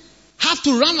have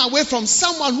to run away from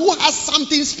someone who has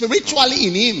something spiritually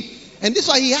in him. And this is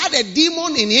why he had a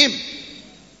demon in him.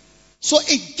 So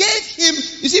it gave him,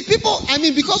 you see, people,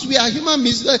 because we are human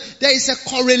beings, there is a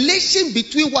correlation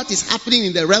between what is happening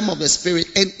in the realm of the spirit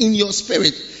and in your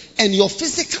spirit and your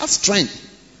physical strength.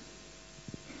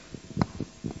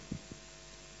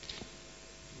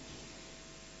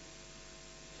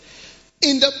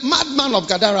 In the madman of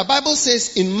Gadara, Bible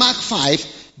says in Mark 5,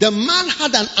 the man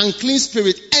had an unclean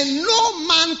spirit and no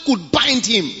man could bind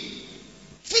him.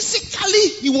 Physically,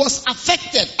 he was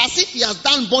affected as if he has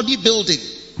done bodybuilding.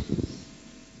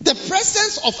 The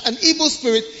presence of an evil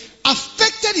spirit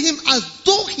affected him as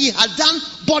though he had done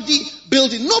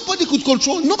bodybuilding. Nobody could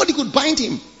control, nobody could bind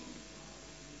him.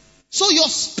 So your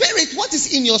spirit, what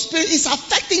is in your spirit, is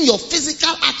affecting your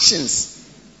physical actions.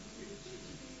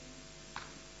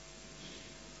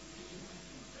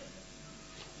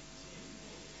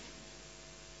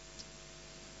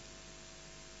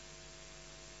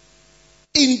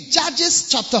 In Judges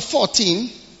chapter 14,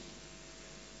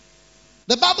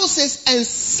 the Bible says, and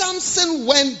Samson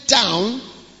went down,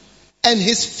 and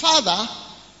his father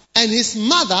and his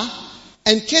mother,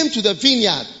 and came to the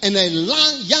vineyard, and a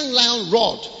young lion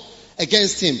roared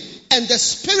against him. And the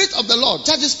Spirit of the Lord,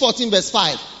 Judges 14 verse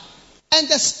 5, and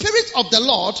the Spirit of the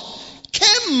Lord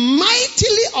came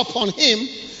mightily upon him,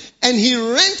 and he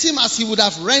rent him as he would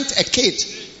have rent a kid.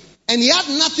 And he had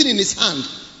nothing in his hand.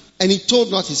 And he told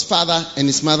not his father and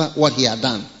his mother what he had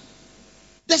done.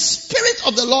 The Spirit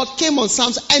of the Lord came on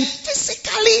Samson, and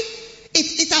physically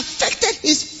it affected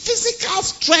his physical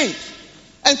strength.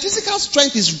 And physical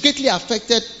strength is greatly affects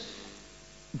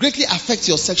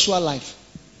your sexual life.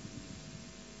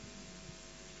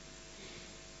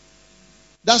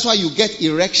 That's why you get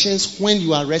erections when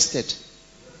you are rested.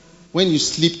 When you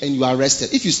sleep and you are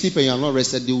rested. If you sleep and you are not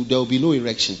rested, there will be no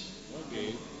erection.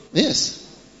 Okay. Yes.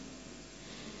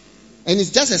 And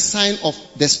it's just a sign of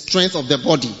the strength of the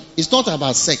body. It's not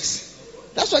about sex.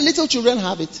 That's why little children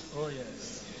have it. Oh,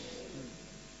 yes.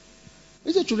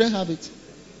 Little children have it.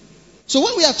 So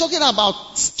when we are talking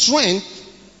about strength,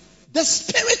 the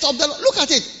Spirit of the Lord, look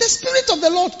at it. The Spirit of the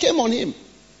Lord came on him.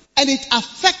 And it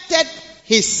affected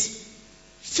his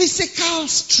physical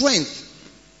strength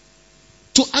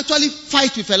to actually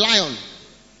fight with a lion.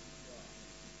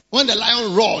 When the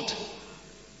lion roared,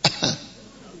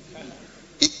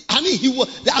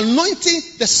 the anointing,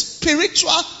 the spiritual,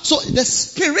 so the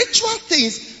spiritual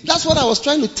things, that's what I was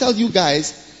trying to tell you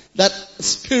guys, that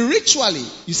spiritually,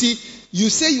 you see, you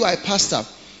say you are a pastor.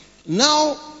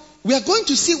 Now, we are going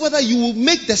to see whether you will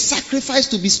make the sacrifice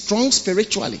to be strong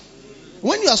spiritually.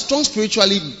 When you are strong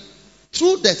spiritually,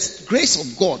 through the grace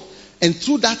of God, and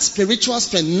through that spiritual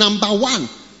strength, number one,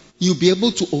 you'll be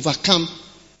able to overcome.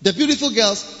 The beautiful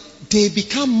girls, they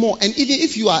become more, and even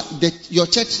if your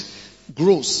church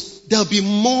grows, there'll be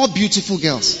more beautiful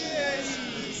girls.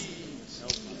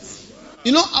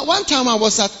 You know, one time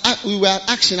we were at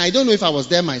Action. I don't know if I was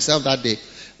there myself that day.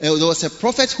 There was a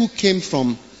prophet who came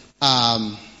from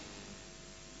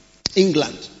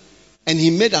England, and he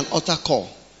made an altar call.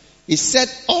 He said,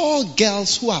 all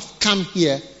girls who have come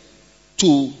here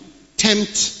to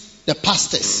tempt the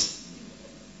pastors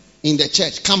in the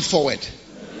church, come forward.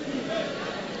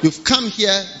 You've come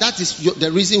here, that is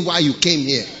the reason why you came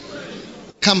here.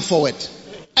 Come forward.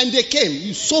 And they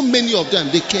came. So many of them,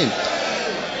 they came.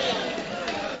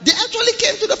 They actually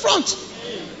came to the front.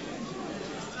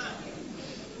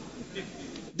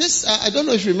 This, I don't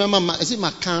know if you remember, is it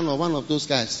McCann or one of those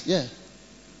guys? Yeah.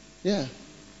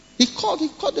 He called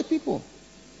the people.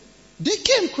 They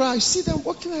came, cry. See them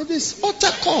walking like this.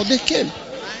 Altar call, they came.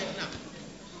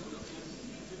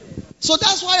 So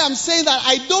that's why I'm saying that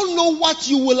I don't know what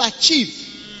you will achieve.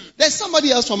 There's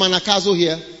somebody else from Anagkazo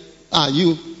here.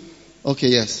 You. Okay,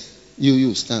 yes.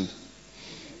 You stand.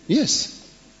 Yes.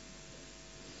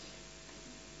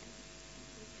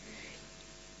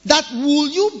 That will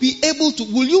you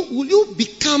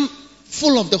become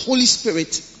full of the Holy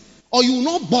Spirit, or you will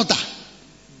not bother?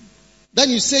 Then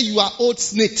you say you are owed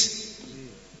snit,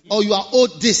 or you are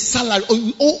owed this salary,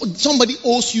 or somebody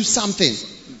owes you something.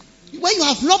 When you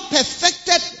have not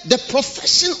perfected the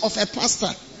profession of a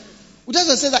pastor, we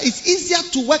just say that it's easier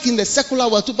to work in the secular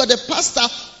world too, but the pastor,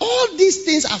 all these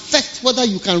things affect whether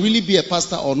you can really be a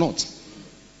pastor or not.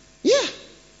 Yeah.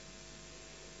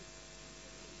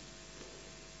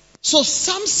 So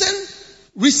Samson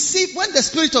received, when the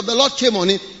Spirit of the Lord came on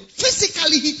him,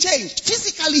 physically he changed.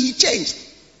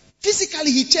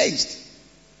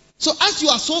 So as you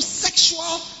are so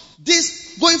sexual,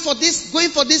 going for this,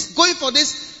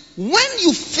 when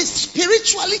you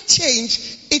spiritually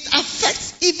change, it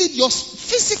affects even your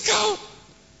physical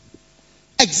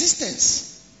existence.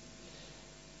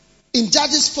 In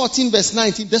Judges 14 verse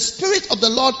 19, the Spirit of the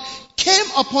Lord came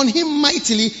upon him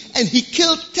mightily and he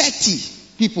killed 30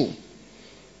 people.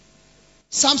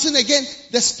 Samson again,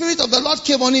 the Spirit of the Lord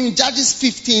came on him in Judges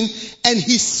 15 and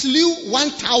he slew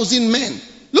 1,000 men.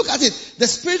 Look at it. The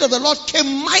Spirit of the Lord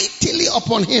came mightily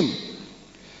upon him.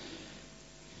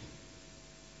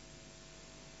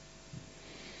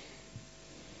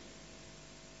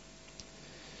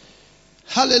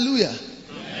 Hallelujah.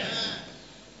 Amen.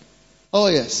 Oh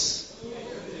yes.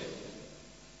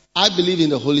 I believe in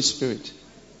the Holy Spirit.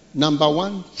 Number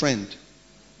one friend.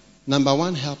 Number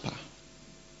one helper.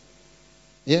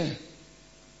 Yeah.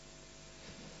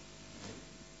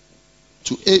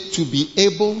 To be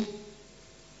able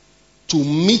to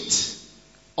meet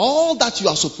all that you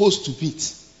are supposed to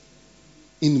meet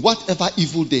in whatever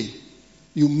evil day,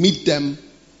 you meet them,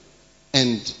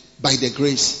 and by the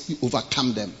grace you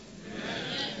overcome them.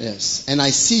 Yes. And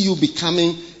I see you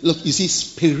becoming, look, you see,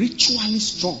 spiritually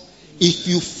strong. If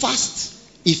you fast,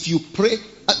 if you pray,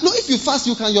 if you fast,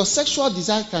 your sexual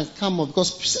desire can come up,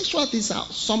 because sexual things are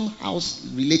somehow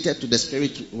related to the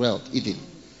spirit world even.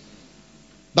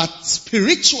 But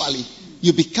spiritually,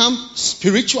 you become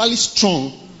spiritually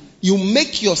strong. You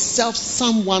make yourself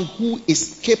someone who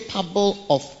is capable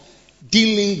of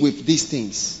dealing with these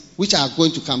things, which are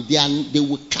going to come. They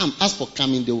will come. As for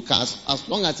coming, they will come. As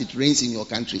long as it rains in your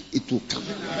country, it will come.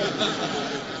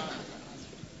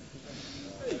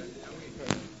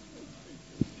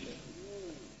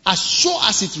 As sure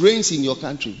as it rains in your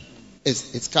country,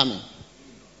 it's coming.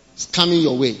 It's coming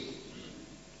your way.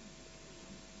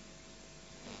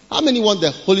 How many want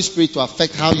the Holy Spirit to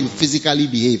affect how you physically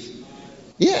behave?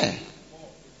 Yeah.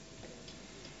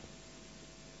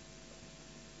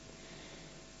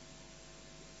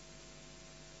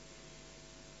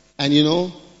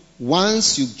 And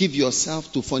once you give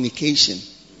yourself to fornication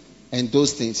and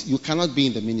those things, you cannot be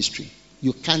in the ministry.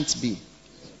 You can't be.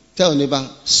 Tell your neighbor,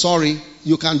 sorry,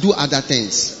 you can do other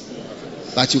things,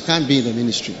 but you can't be in the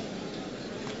ministry.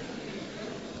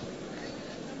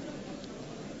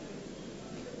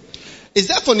 Is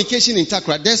there fornication in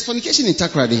Takrady? There's fornication in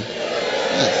Takrady.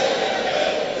 Yes.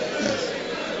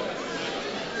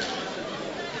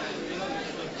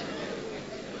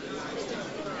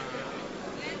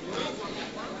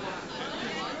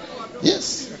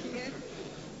 Yes.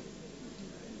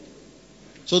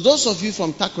 So those of you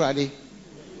from Takrady,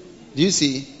 do you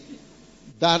see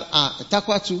that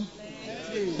Takwa too?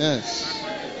 Yes.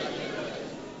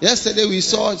 Yesterday we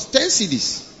saw 10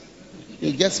 CDs.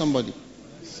 You get somebody.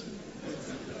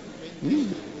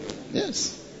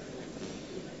 Yes.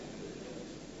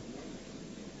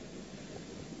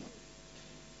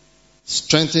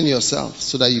 Strengthen yourself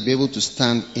so that you'll be able to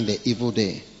stand in the evil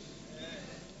day.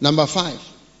 Number 5.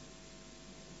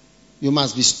 You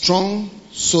must be strong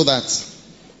so that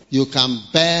you can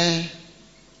bear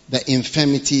the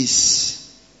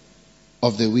infirmities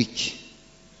of the weak.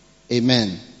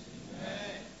 Amen.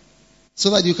 So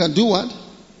that you can do what?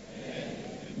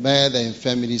 Bear the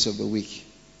infirmities of the weak.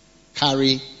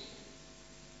 Carry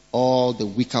all the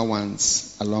weaker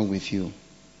ones along with you.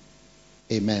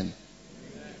 Amen.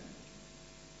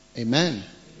 Amen.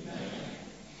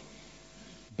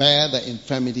 Bear the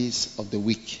infirmities of the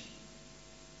weak.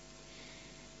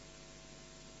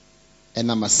 And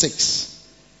number 6,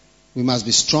 we must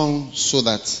be strong so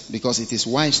that, because it is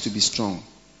wise to be strong.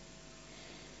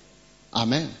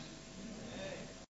 Amen.